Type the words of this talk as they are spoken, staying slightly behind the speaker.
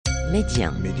ميديا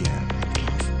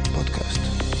بودكاست.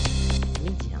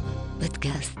 ميديا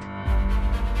بودكاست.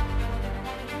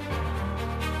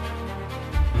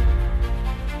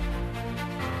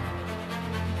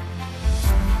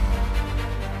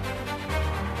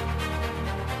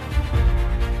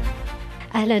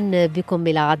 أهلا بكم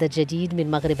إلى عدد جديد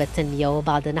من مغرب التنمية.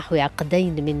 وبعد نحو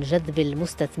عقدين من جذب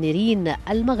المستثمرين،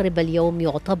 المغرب اليوم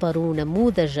يعتبر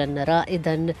نموذجا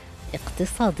رائدا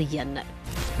اقتصاديا.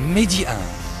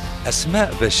 ميديا أسماء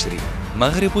بشري،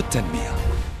 مغرب التنمية.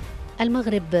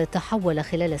 المغرب تحول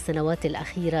خلال السنوات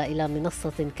الأخيرة إلى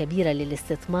منصة كبيرة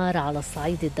للاستثمار على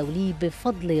الصعيد الدولي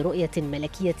بفضل رؤية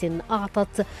ملكية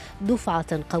أعطت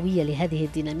دفعة قوية لهذه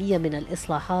الدينامية من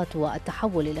الإصلاحات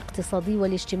والتحول الاقتصادي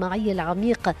والاجتماعي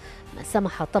العميق، ما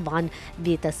سمح طبعا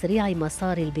بتسريع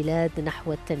مسار البلاد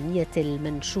نحو التنمية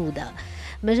المنشودة.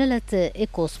 مجلة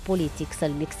إيكوس بوليتيكس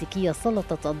المكسيكية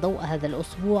سلطت الضوء هذا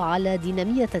الأسبوع على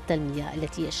دينامية التنمية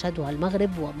التي يشهدها المغرب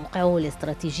وموقعه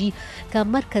الاستراتيجي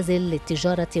كمركز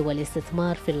للتجارة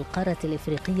والاستثمار في القارة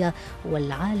الإفريقية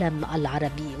والعالم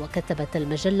العربي. وكتبت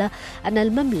المجلة أن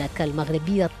المملكة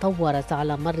المغربية طورت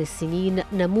على مر السنين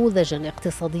نموذجا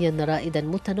اقتصاديا رائدا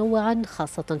متنوعا،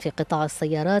 خاصة في قطاع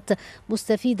السيارات،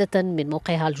 مستفيدة من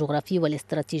موقعها الجغرافي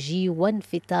والاستراتيجي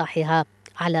وانفتاحها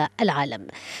على العالم.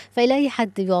 فإلى أي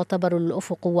حد يعتبر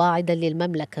الأفق واعدا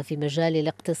للمملكة في مجال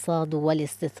الاقتصاد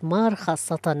والاستثمار،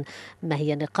 خاصة ما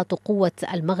هي نقاط قوة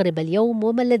المغرب اليوم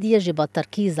وما الذي يجب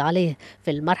التركيز عليه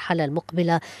في المرحلة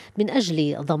المقبلة من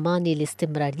أجل ضمان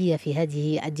الاستمرارية في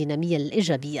هذه الدينامية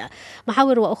الإيجابية؟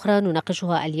 محاور وأخرى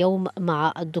نناقشها اليوم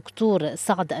مع الدكتور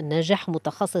سعد الناجح،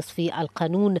 متخصص في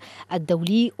القانون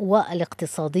الدولي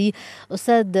والاقتصادي.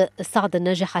 أستاذ سعد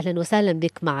الناجح، أهلا وسهلا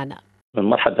بك معنا.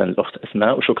 مرحبا الأخت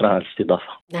أسماء وشكرا على الاستضافة.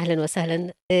 أهلا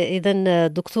وسهلا. إذن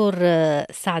دكتور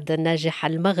سعد الناجح،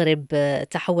 المغرب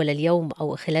تحول اليوم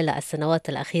أو خلال السنوات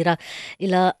الأخيرة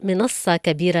إلى منصة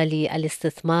كبيرة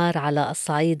للاستثمار على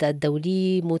الصعيد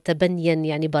الدولي، متبنيا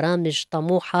يعني برامج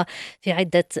طموحة في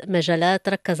عدة مجالات،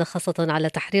 ركز خاصة على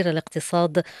تحرير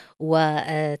الاقتصاد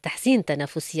وتحسين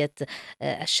تنافسية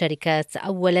الشركات.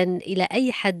 أولا، إلى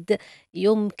أي حد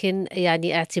يمكن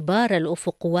يعني اعتبار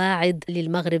الأفق واعد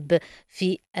للمغرب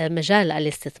في مجال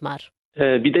الاستثمار؟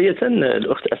 بداية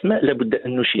الأخت أسماء، لابد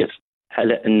أن نشير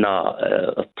على أن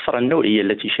الطفرة النوعية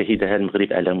التي شهدها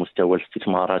المغرب على مستوى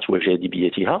الاستثمارات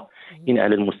وجاذبيتها، إن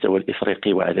على المستوى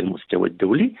الإفريقي وعلى المستوى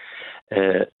الدولي،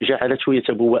 جعلته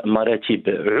يتبوأ مراتب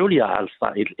عليا على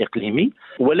الصعيد الإقليمي،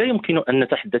 ولا يمكن أن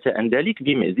نتحدث عن ذلك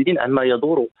بمزيد عما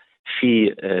يدور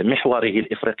في محوره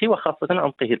الإفريقي وخاصة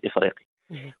عمقه الإفريقي.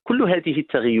 كل هذه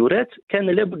التغيرات كان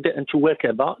لابد أن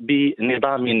تواكب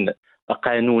بنظام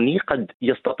قانوني قد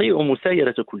يستطيع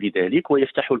مسايرة كل ذلك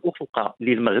ويفتح الأفق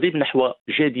للمغرب نحو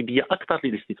جاذبية أكثر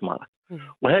للاستثمارات.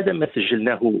 وهذا ما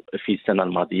سجلناه في السنة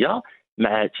الماضية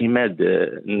مع اعتماد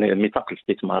ميثاق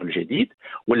الاستثمار الجديد،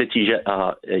 والتي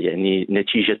جاء يعني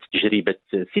نتيجة تجربة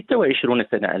 26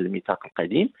 سنة على الميثاق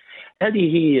القديم.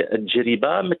 هذه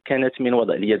التجربة مكنت من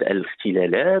وضع اليد على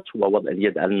الاختلالات ووضع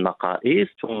اليد على النقائص،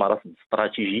 ثم رصد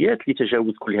استراتيجيات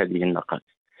لتجاوز كل هذه النقائص.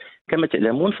 كما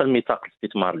تعلمون، فالميثاق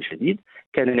الاستثمار الجديد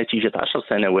كان نتيجة 10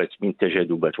 سنوات من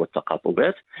التجاذبات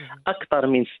والتقاطبات، أكثر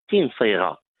من 60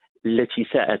 صيغة التي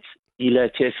سعت إلى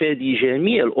تفادي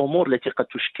جميع الأمور التي قد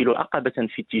تشكل عقبة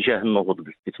في اتجاه النهوض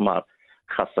بالاستثمار،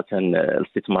 خاصة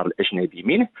الاستثمار الأجنبي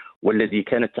منه، والذي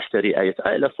كانت تحت رعاية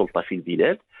أعلى سلطة في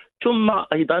البلاد. ثم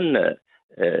أيضا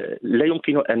لا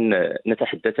يمكن أن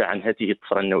نتحدث عن هذه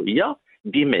الطفرة النوعية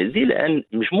بمعزل عن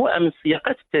مجموعة من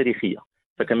السياقات التاريخية.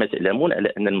 فكما تعلمون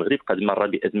على أن المغرب قد مر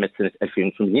بأزمة سنة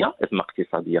 2008، أزمة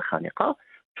اقتصادية خانقة،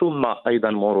 ثم أيضا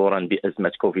مرورا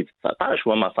بأزمة كوفيد-19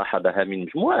 وما صاحبها من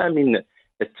مجموعة من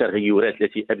التغيرات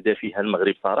التي أبدى فيها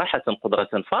المغرب صراحة قدرة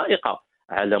فائقة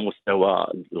على مستوى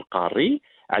القاري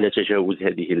على تجاوز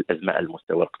هذه الأزمة على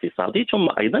المستوى الاقتصادي. ثم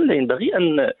أيضا لا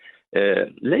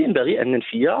ينبغي أن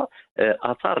ننفي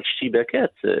آثار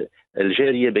الاشتباكات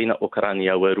الجارية بين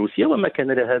أوكرانيا وروسيا وما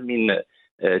كان لها من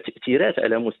تأثيرات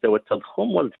على مستوى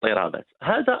التضخم والاضطرابات.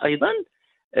 هذا أيضا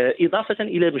إضافة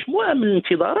إلى مجموعة من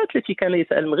الانتظارات التي كان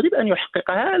يسعى المغرب أن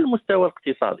يحققها على المستوى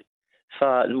الاقتصادي.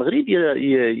 فالمغرب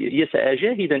يسعى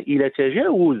جاهدا إلى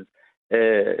تجاوز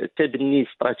تبني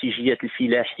استراتيجيات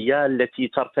الفلاحية التي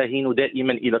ترتهن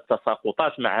دائما إلى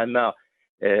التساقطات مع ما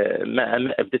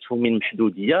أبدته من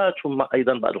محدوديات، ثم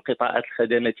أيضا بعض القطاعات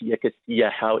الخدماتية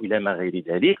كالسياحة وإلى ما غير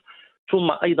ذلك،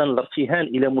 ثم أيضا الارتهان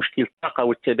إلى مشكل الطاقة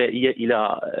والتبعية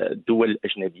إلى الدول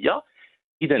الأجنبية.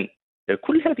 إذن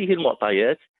كل هذه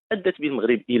المعطيات أدت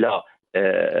بالمغرب إلى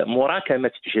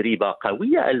مراكمة تجربة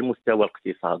قوية على المستوى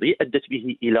الاقتصادي، أدت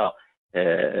به إلى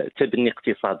تبني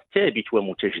اقتصاد ثابت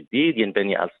ومتجدد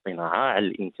ينبني على الصناعة، على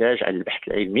الإنتاج، على البحث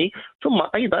العلمي، ثم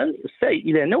أيضا السعي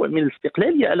إلى نوع من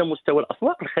الاستقلالية على مستوى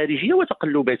الأسواق الخارجية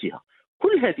وتقلباتها.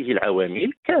 كل هذه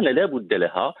العوامل كان لا بد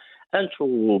لها أن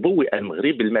تبوئ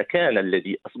المغرب بالمكان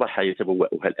الذي أصبح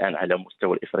يتبوأها الآن على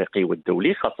مستوى الإفريقي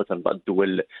والدولي، خاصة بعض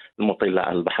الدول المطلة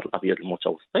على البحر الأبيض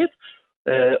المتوسط.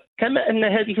 كما أن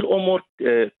هذه الأمور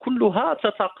كلها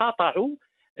تتقاطع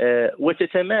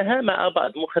وتتماهى مع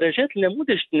بعض مخرجات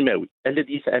النموذج التنموي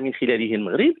الذي يسعى من خلاله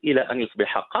المغرب إلى أن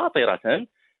يصبح قاطرة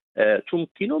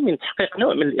تمكن من تحقيق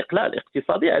نوع من الإقلاع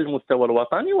الاقتصادي على المستوى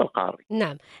الوطني والقاري.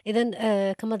 نعم، إذن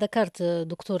كما ذكرت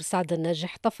دكتور سعد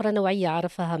الناجح، طفرة نوعية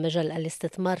عرفها مجال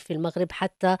الاستثمار في المغرب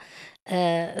حتى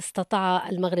استطاع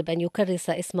المغرب أن يكرس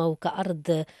اسمه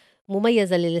كأرض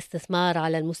مميزة للاستثمار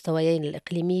على المستويين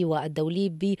الإقليمي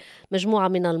والدولي بمجموعة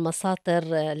من المساطر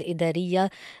الإدارية،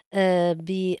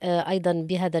 أيضا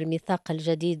بهذا الميثاق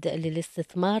الجديد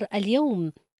للاستثمار.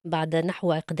 اليوم بعد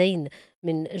نحو عقدين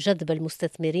من جذب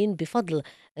المستثمرين بفضل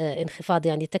انخفاض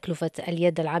تكلفة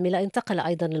اليد العاملة، انتقل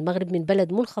أيضا المغرب من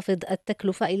بلد منخفض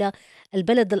التكلفة إلى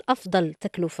البلد الأفضل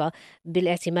تكلفة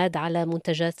بالاعتماد على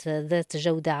منتجات ذات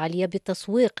جودة عالية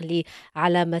بالتسويق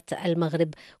لعلامة المغرب.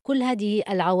 كل هذه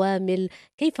العوامل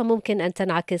كيف ممكن أن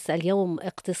تنعكس اليوم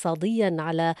اقتصاديا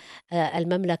على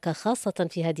المملكة، خاصة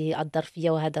في هذه الظرفية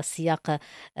وهذا السياق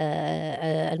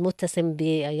المتسم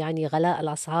غلاء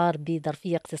الأسعار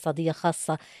بظرفية اقتصادية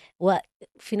خاصة،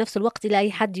 وفي نفس الوقت إلى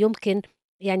أي حد يمكن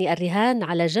الرهان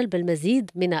على جلب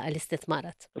المزيد من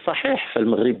الاستثمارات؟ صحيح.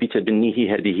 فالمغرب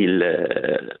بتبنيه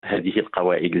هذه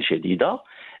القواعد الجديدة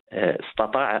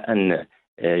استطاع أن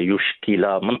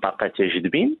يشكل منطقة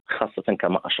جذب، خاصة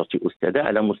كما أشرت أستاذة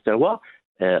على مستوى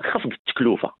خفض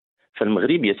التكلفة.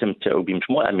 فالمغرب يتمتع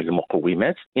بمجموعة من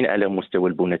المقومات من على مستوى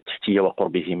البنى التحتية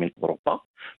وقربه من أوروبا،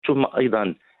 ثم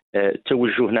أيضا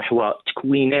توجه نحو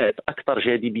تكوينات أكثر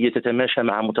جاذبية تتماشى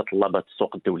مع متطلبات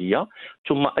السوق الدولية،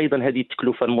 ثم أيضا هذه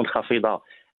التكلفة المنخفضة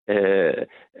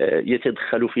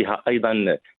يتدخل فيها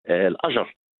أيضا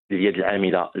الأجر اليد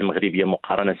العاملة المغربية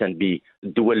مقارنة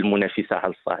بالدول المنافسة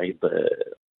على الصعيد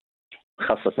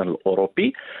خاصة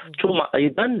الأوروبي. ثم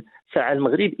أيضا سعى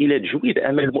المغرب إلى تجويد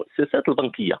أعمال المؤسسات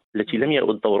البنكية التي لم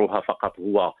يعد دورها فقط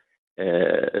هو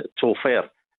توفير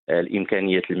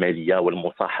الإمكانيات المالية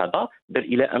والمصاحبة، بل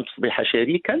إلى أن تصبح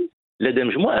شريكا لدى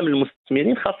مجموعة من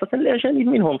المستثمرين خاصة الأجانب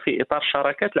منهم في إطار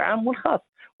الشراكات العام والخاص.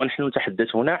 ونحن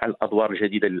نتحدث هنا عن الأدوار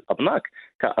الجديدة للأبناك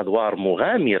كأدوار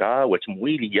مغامرة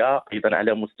وتمويلية، أيضا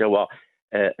على مستوى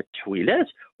التحويلات،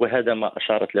 وهذا ما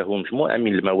أشارت له مجموعة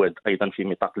من المواد أيضا في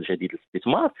نطاق الجديد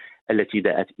للاستثمار التي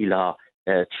دعت إلى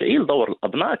تفعيل دور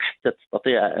الأبناك حتى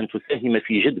تستطيع أن تساهم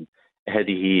في جذب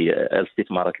هذه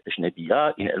الاستثمارات الأجنبية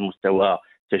إلى المستوى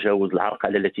تجاوز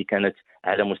العرقلة التي كانت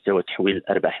على مستوى تحويل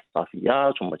الأرباح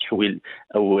الصافية، ثم تحويل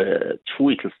أو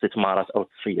تفويت الاستثمارات أو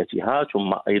تصفيتها،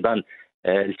 ثم أيضا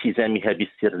التزامها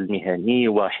بالسر المهني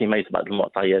وحماية بعض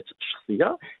المعطيات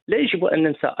الشخصية. لا يجب أن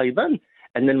ننسى أيضا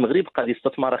أن المغرب قد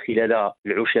استثمر خلال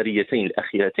العشريتين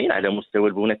الأخيرتين على مستوى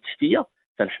البنى التحتية،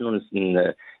 فنحن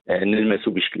نلمس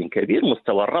بشكل كبير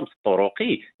مستوى الربط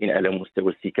الطرقي على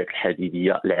مستوى السكك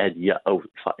الحديدية العادية أو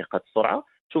فائقة السرعة،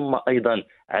 ثم أيضا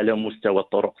على مستوى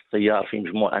طرق السيار في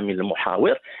مجموعة من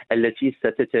المحاور التي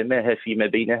ستتماهى فيما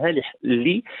بينها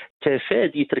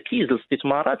لتفادي تركيز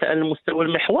الاستثمارات على المستوى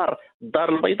المحور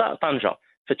الدار البيضاء طنجة.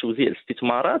 فتوزيع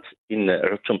الاستثمارات إن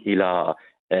عدتم إلى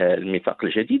الميثاق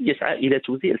الجديد يسعى إلى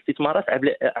توزيع الاستثمارات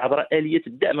عبر آلية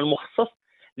الدعم المخصص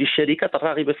للشركات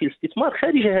الراغبة في الاستثمار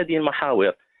خارج هذه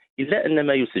المحاور. إلا أن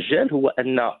ما يسجل هو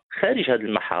أن خارج هذه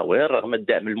المحاور رغم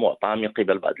الدعم المعطى من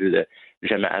قبل بعض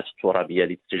الجماعات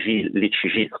الترابية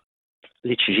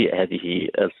لتشجيع هذه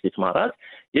الاستثمارات،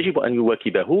 يجب أن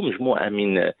يواكبه مجموعة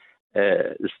من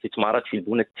الاستثمارات في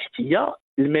البنى التحتية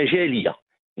المجالية.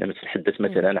 نتحدث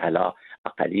مثلا على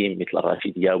أقاليم مثل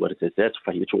الرافدية ورزازات،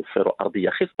 فهي توفر أرضية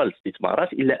خصبة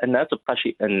للاستثمارات، إلا أنها تبقى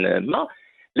شيئا ما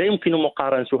لا يمكن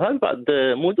مقارنتها ببعض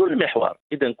مدن المحور.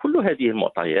 إذن كل هذه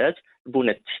المعطيات،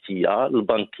 البنى التحتية،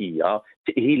 البنكية،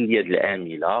 تأهيل اليد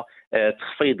العاملة،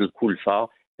 تخفيض الكلفة،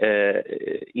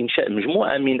 إنشاء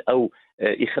مجموعة من أو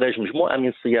إخراج مجموعة من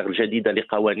الصيغ الجديدة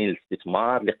لقوانين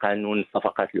الاستثمار، لقانون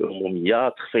الصفقات العمومية،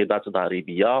 تخفيضات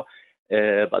ضريبية،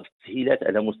 بعض التسهيلات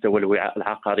على مستوى الوعاء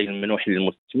العقاري المنوح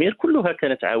للمستثمر، كلها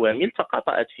كانت عوامل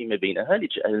تقاطعت فيما بينها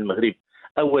لتجعل المغرب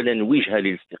أولا وجهة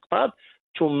للاستقطاب،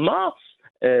 ثم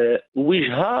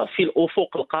وجهة في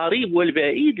الأفق القريب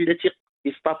والبعيد التي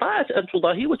استطاعت أن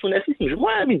تضاهي وتنافس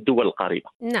مجموعة من الدول القريبة.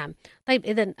 نعم. طيب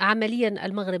إذن عمليا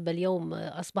المغرب اليوم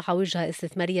أصبح وجهة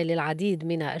استثمارية للعديد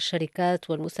من الشركات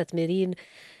والمستثمرين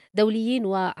دوليين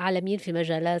وعالميين في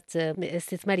مجالات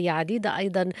استثمارية عديدة.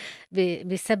 أيضا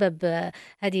بسبب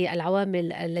هذه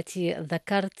العوامل التي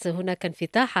ذكرت، هناك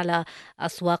انفتاح على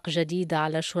أسواق جديدة،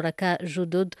 على شركاء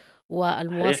جدد، صحيح.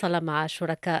 والمواصلة مع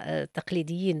شركاء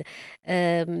تقليديين.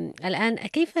 الآن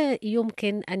كيف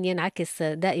يمكن أن ينعكس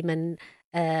دائما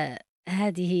آه،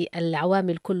 هذه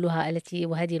العوامل كلها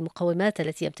وهذه المقومات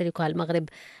التي يمتلكها المغرب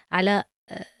على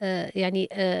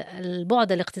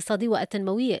البعد الاقتصادي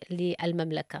والتنموي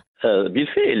للمملكة؟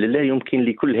 بالفعل لا يمكن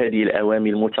لكل هذه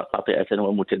العوامل متقاطعة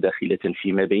ومتداخلة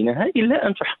فيما بينها إلا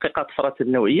أن تحقق طفرة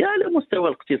النوعية على المستوى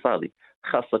الاقتصادي،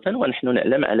 خاصة ونحن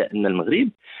نعلم على أن المغرب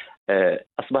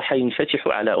أصبح ينفتح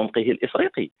على عمقه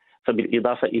الإفريقي.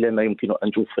 فبالإضافة إلى ما يمكن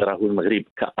أن توفره المغرب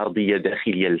كأرضية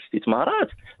داخلية للاستثمارات،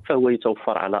 فهو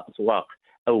يتوفر على أسواق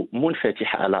أو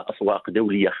منفتح على أسواق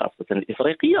دولية خاصة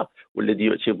الإفريقية،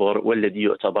 والذي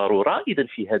يعتبر رائدا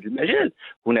في هذا المجال.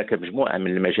 هناك مجموعة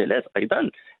من المجالات أيضا.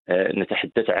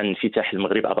 نتحدث عن انفتاح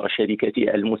المغرب عبر شركاته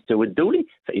على المستوى الدولي.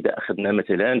 فإذا أخذنا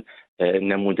مثلا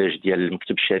النموذج ديال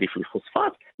المكتب الشريف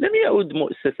للفوسفات، لم يعد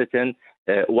مؤسسة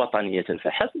وطنية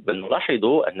فحسب، بل نلاحظ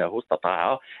أنه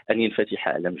استطاع أن ينفتح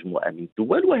على مجموعة من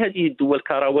الدول، وهذه الدول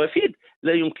كروافد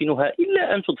لا يمكنها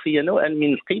إلا أن تضفي نوعا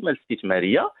من القيمة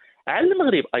الاستثمارية على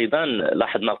المغرب. أيضا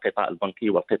لاحظنا القطاع البنكي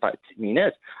والقطاع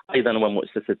التأمينات أيضا،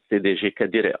 ومؤسسة سي دي جي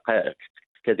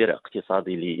كدرع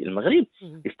اقتصادي للمغرب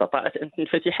استطاعت أن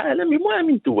تنفتح على مجموعة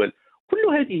من الدول.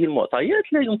 كل هذه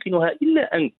المعطيات لا يمكنها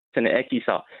إلا أن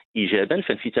تنعكس إيجابا.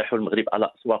 فانفتاح المغرب على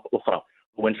أسواق أخرى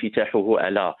هو انفتاحه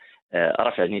على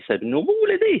رفع نسب النمو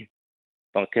لديه.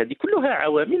 دونك هذه كلها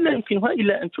عوامل لا يمكنها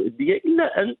إلا أن تؤدي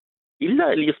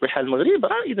إلا ليصبح المغرب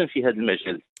رائدا في هذا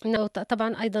المجال. إنه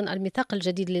طبعا أيضا الميثاق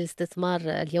الجديد للاستثمار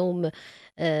اليوم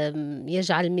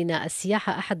يجعل من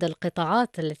السياحة أحد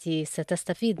القطاعات التي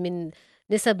ستستفيد من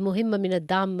نسب مهمة من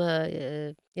الدعم،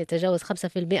 يتجاوز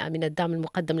 5% من الدعم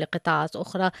المقدم لقطاعات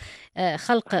أخرى،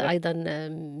 خلق صحيح. أيضا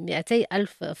 200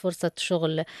 ألف فرصة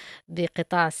شغل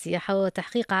بقطاع السياحة،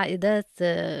 وتحقيق عائدات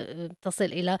تصل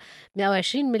إلى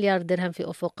 120 مليار درهم في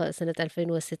أفق سنة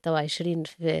 2026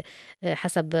 في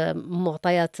حسب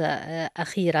معطيات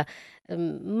أخيرة.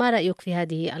 ما رأيك في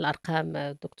هذه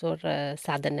الأرقام دكتور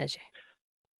سعد الناجح؟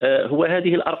 هو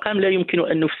هذه الأرقام لا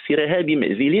يمكن أن نفسرها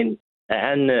بمعزل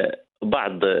عن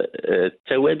بعض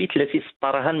الثوابت التي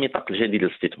سطرها النطاق الجديد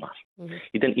للاستثمار.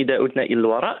 إذا عدنا إلى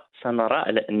الوراء سنرى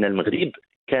على أن المغرب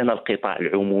كان القطاع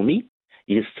العمومي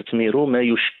يستثمر ما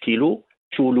يشكل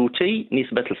ثلثي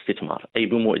نسبة الاستثمار، أي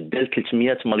بمعدل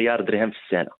 300 مليار درهم في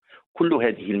السنة. كل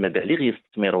هذه المبالغ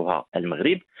يستثمرها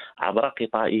المغرب عبر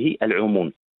قطاعه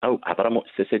العمومي أو عبر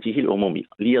مؤسساته العمومية،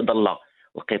 ليظل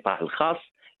القطاع الخاص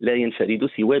لا ينفرد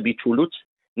سوى بثلث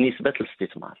نسبة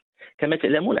الاستثمار. كما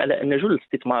تعلمون على أن جل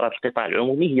استثمارات القطاع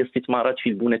العمومي هي استثمارات في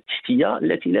البنى التحتية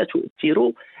التي لا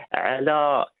تؤثر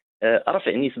على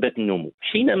رفع نسبة النمو.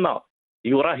 حينما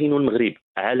يراهن المغرب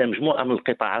على مجموعة من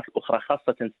القطاعات الأخرى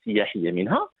خاصة السياحية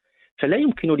منها، فلا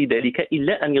يمكن لذلك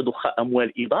إلا أن يضخ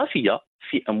أموال إضافية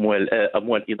في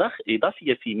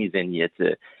إضافية في ميزانية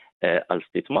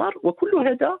الاستثمار. وكل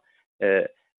هذا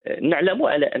نعلم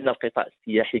على أن القطاع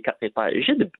السياحي كقطاع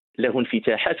جذب له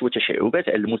انفتاحات وتشعبات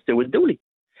على المستوى الدولي.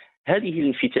 هذه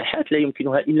الانفتاحات لا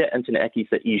يمكنها إلا أن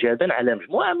تنعكس إيجابا على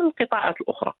مجموعة من القطاعات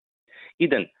الأخرى.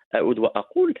 إذن أعود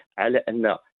وأقول على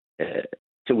أن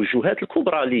التوجهات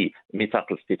الكبرى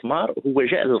لميثاق الاستثمار هو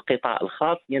جعل القطاع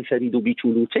الخاص ينفرد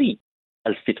بثلثي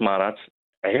الاستثمارات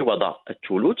عوض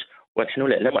الثلث. ونحن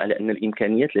نعلم على أن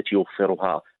الإمكانيات التي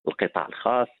يوفرها القطاع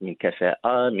الخاص من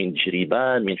كفاءة، من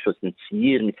تجربة، من حسن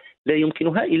تسيير، لا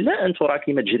يمكنها إلا أن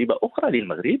تراكم تجربة أخرى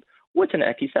للمغرب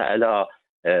وتنعكس على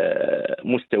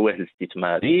مستواه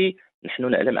الاستثماري.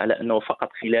 نحن نعلم على أنه فقط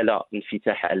خلال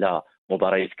انفتاح على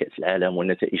مباريات كأس العالم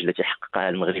والنتائج التي حققها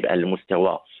المغرب على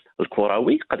المستوى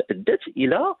الكروي قد أدت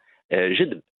إلى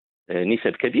جذب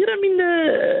نسب كبيرة من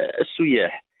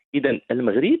السياح. إذن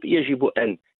المغرب يجب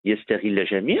أن يستغل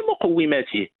جميع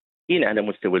مقوماته، إن على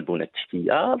مستوى البنى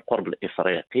التحتية، القرب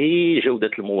الإفريقي،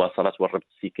 جودة المواصلات والربط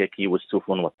السككي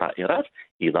والسفن والطائرات،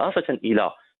 إضافة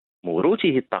إلى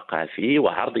موروثه الثقافي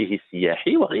وعرضه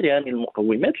السياحي وغيرها من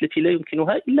المقومات التي لا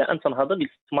يمكنها إلا أن تنهض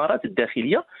بالاستثمارات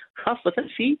الداخلية خاصة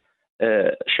في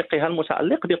شقها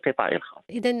المتعلق بالقطاع الخاص.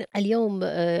 إذن اليوم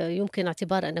يمكن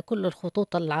اعتبار أن كل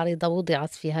الخطوط العريضة وضعت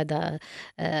في هذا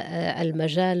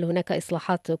المجال. هناك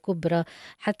إصلاحات كبرى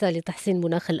حتى لتحسين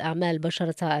مناخ الأعمال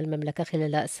بشرتها المملكة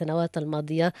خلال السنوات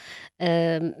الماضية.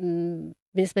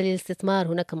 بالنسبة للاستثمار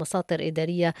هناك مساطر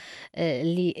إدارية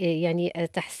يعني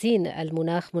تحسين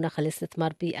مناخ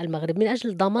الاستثمار بالمغرب من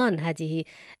أجل ضمان هذه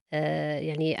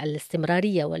يعني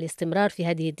الاستمرارية والاستمرار في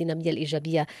هذه الدينامية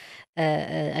الإيجابية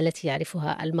التي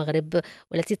يعرفها المغرب،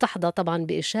 والتي تحظى طبعا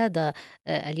بإشادة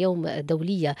اليوم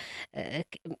دولية.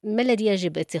 ما الذي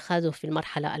يجب اتخاذه في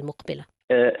المرحلة المقبلة؟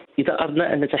 إذا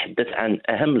أردنا أن نتحدث عن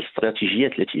أهم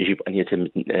الاستراتيجيات التي يجب أن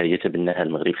يتبناها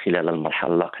المغرب خلال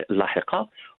المرحلة اللاحقة،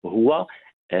 هو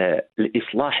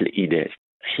الإصلاح الإداري.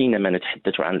 حينما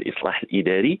نتحدث عن الإصلاح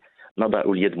الإداري نضع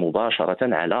اليد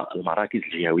مباشرة على المراكز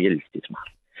الجهوية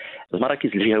للاستثمار. المراكز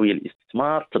الجهوية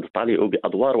للاستثمار تضطلع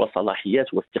بأدوار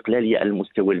وصلاحيات واستقلالية على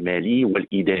المستوى المالي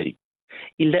والإداري،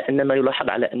 إلا أن ما يلاحظ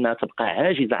على أنها تبقى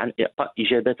عاجزة عن إعطاء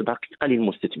إجابات دقيقة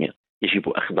للمستثمر. يجب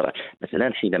أخذ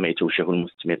مثلا حينما يتوجه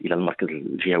المستثمر إلى المركز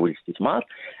الجهوي للاستثمار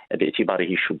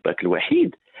باعتباره الشباك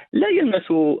الوحيد، لا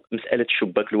يلمس مسألة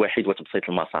الشباك الوحيد وتبسيط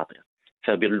المساطير،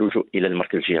 فباللجوء إلى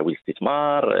المركز الجهوي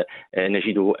للاستثمار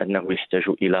نجده أنه يحتاج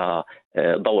إلى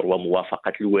دور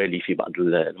وموافقة الوالي في بعض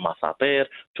المساطير،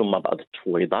 ثم بعض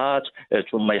التفويضات،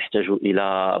 ثم يحتاج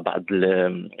إلى بعض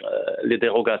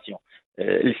لي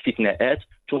الاستثناءات،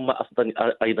 ثم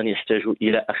أيضا يحتاج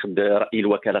إلى أخذ رأي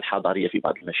الوكالة الحضارية في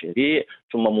بعض المشاريع،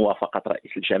 ثم موافقة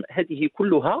رئيس الجامعة. هذه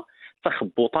كلها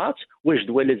تخبطات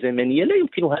وجدولة زمنية لا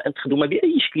يمكنها أن تخدم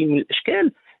بأي شكل من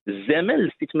الأشكال الزمن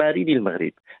الاستثماري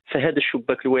للمغرب. فهذا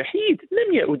الشباك الوحيد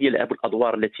لم يعد يلعب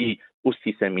الأدوار التي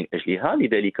أسس من أجلها،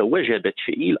 لذلك وجب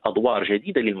تشكيل أدوار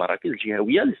جديدة للمراكز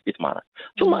الجهوية للاستثمارات.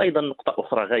 ثم أيضا نقطة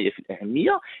أخرى غاية في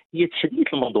الأهمية هي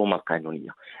تحديث المنظومة القانونية.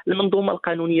 المنظومة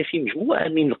القانونية في مجموعة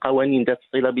من القوانين ذات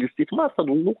الصلة بالاستثمار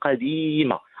تظل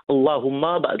قديمة، اللهم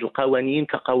بعض القوانين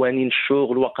كقوانين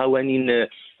الشغل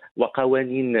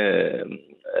وقوانين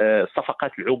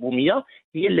الصفقات العمومية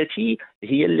هي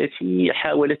التي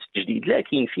حاولت التجديد.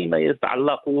 لكن فيما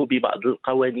يتعلق ببعض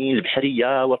القوانين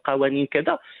البحرية والقوانين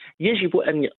كذا، يجب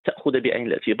أن تأخذ بعين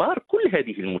الاعتبار كل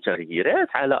هذه المتغيرات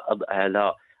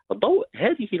على ضوء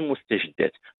هذه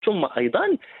المستجدات. ثم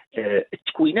أيضا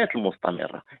التكوينات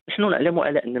المستمرة. نحن نعلم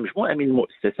على أن مجموعة من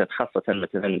المؤسسات، خاصة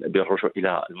مثلا بالرجوع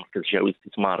إلى المركز الجهوي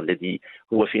للاستثمار الذي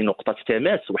هو في نقطة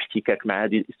تماس واحتكاك مع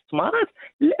هذه الاستثمارات،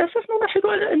 للأسف نلاحظ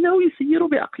على أنه يسير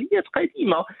بعقليات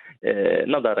قديمة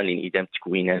نظرا لانعدام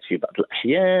التكوينات في بعض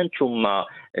الأحيان، ثم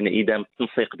انعدام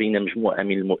التنسيق بين مجموعة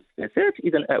من المؤسسات.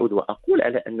 إذا أعود وأقول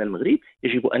على أن المغرب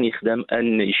يجب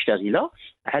أن يشتغل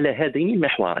على هذين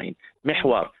المحورين: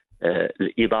 محور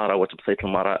الإدارة وتبسيط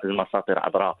المساطر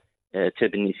عبر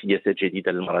تبني سياسات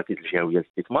جديدة للمراكز الجهوية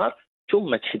للاستثمار،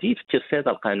 ثم تحديث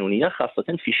الترسانة القانونية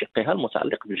خاصة في شقها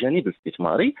المتعلق بالجانب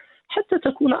الاستثماري، حتى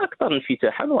تكون أكثر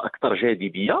انفتاحا وأكثر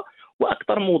جاذبية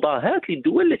وأكثر مضاهاة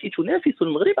للدول التي تنافس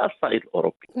المغرب على الصعيد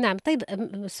الأوروبي. نعم، طيب،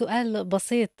 سؤال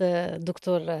بسيط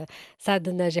دكتور سعد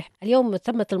الناجح. اليوم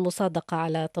تمت المصادقة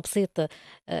على تبسيط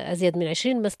أزيد من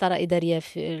 20 مسطرة إدارية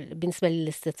بالنسبة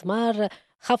للاستثمار،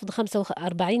 خفض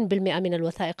 45% من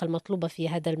الوثائق المطلوبة في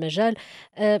هذا المجال.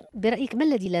 برأيك ما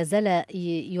الذي لا زال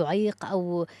يعيق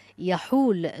أو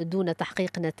يحول دون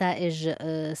تحقيق نتائج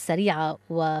سريعة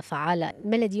وفعالة؟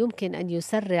 ما الذي يمكن أن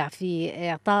يسرع في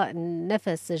إعطاء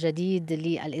نفس جديد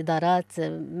للإدارات،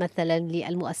 مثلا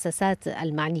للمؤسسات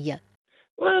المعنية؟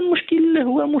 والمشكل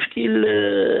هو مشكل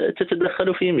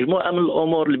تتدخل فيه مجموعة من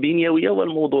الأمور البنيوية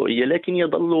والموضوعية، لكن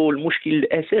يظل المشكل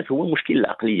الأساس هو مشكل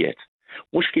العقليات.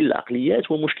 مشكل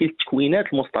العقليات ومشكل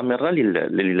التكوينات المستمرة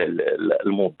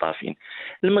للموظفين.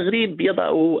 المغرب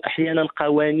يضع أحيانا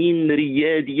قوانين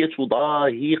ريادية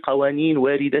تضاهي قوانين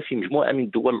واردة في مجموعة من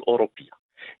الدول الأوروبية.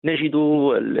 نجد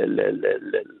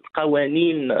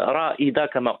القوانين رائدة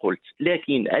كما قلت،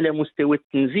 لكن على مستوى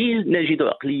التنزيل نجد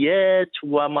عقليات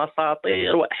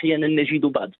ومساطير، وأحيانا نجد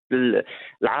بعض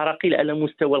العراقيل على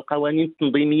مستوى القوانين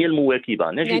التنظيمية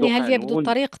المواكبة. نجد يعني هل يبدو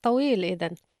الطريق طويل إذن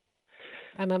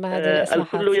أمام هذه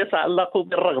الإصلاحات؟ الكل يتعلق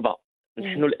بالرغبة.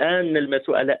 نحن الآن نلمس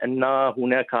على أن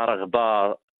هناك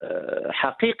رغبة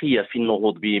حقيقية في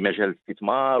النهوض بمجال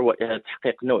الاستثمار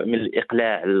وتحقيق نوع من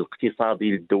الإقلاع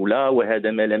الاقتصادي للدولة،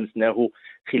 وهذا ما لمسناه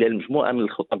خلال مجموعة من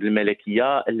الخطب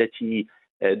الملكية التي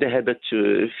ذهبت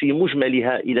في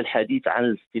مجملها إلى الحديث عن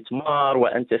الاستثمار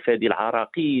وأن تفادي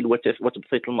العراقيل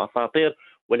وتبسيط المساطير،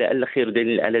 ولعل خير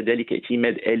دليل على ذلك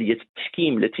اعتماد آلية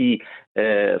التحكيم التي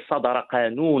صدر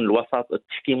قانون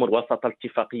التحكيم والوساطة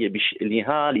الاتفاقية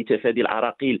بشأنها لتفادي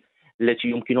العراقيل التي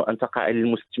يمكن أن تقع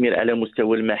للمستثمر على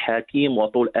مستوى المحاكم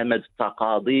وطول أمد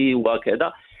التقاضي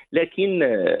وكذا.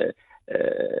 لكن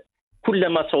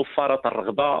كلما توفرت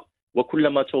الرغبة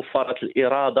وكلما توفرت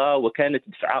الإرادة وكانت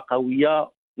دفعة قوية،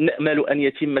 نأمل أن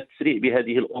يتم التسريع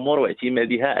بهذه الأمور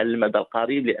واعتمادها على المدى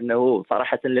القريب، لأنه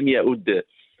صراحة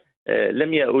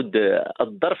لم يعد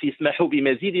الظرف يسمح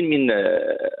بمزيد من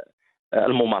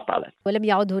المماطلات، ولم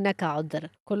يعد هناك عذر،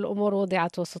 كل الأمور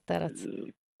وضعت وسطرت.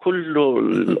 كل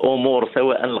الأمور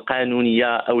سواء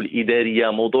القانونية أو الإدارية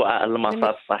موضوعة على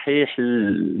المسار الصحيح.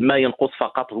 ما ينقص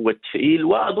فقط هو التفعيل،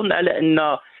 وأظن على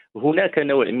أن هناك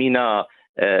نوع من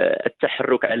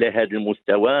التحرك على هذا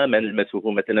المستوى، ما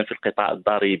نلمسه مثلا في القطاع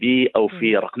الضريبي أو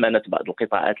في رقمنة بعض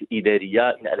القطاعات الإدارية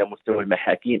إن على مستوى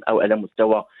المحاكم أو على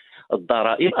مستوى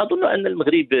الضرائب. أظن أن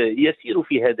المغرب يسير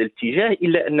في هذا الاتجاه،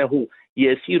 إلا أنه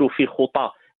يسير في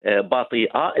خطى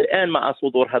بطيئة. الآن مع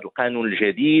صدور هذا القانون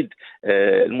الجديد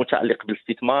المتعلق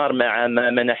بالاستثمار، مع ما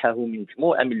منحه من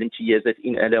مجموعة من الامتيازات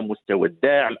إن على مستوى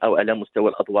الدعم أو على مستوى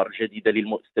الأدوار الجديدة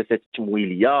للمؤسسات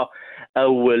التمويلية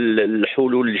أو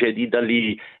الحلول الجديدة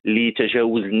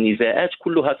لتجاوز النزاعات،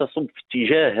 كلها تصب في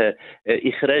اتجاه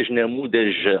إخراج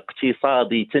نموذج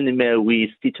اقتصادي تنموي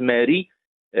استثماري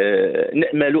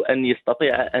نأمل أن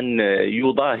يستطيع أن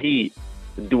يضاهي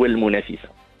الدول المنافسة.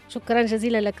 شكرا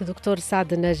جزيلا لك دكتور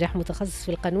سعد الناجح، متخصص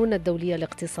في القانون الدولي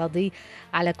الاقتصادي،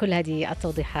 على كل هذه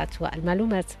التوضيحات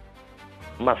والمعلومات.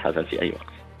 مرحبا في أي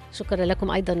وقت. شكرا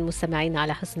لكم أيضا مستمعين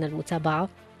على حسن المتابعة.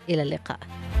 إلى اللقاء.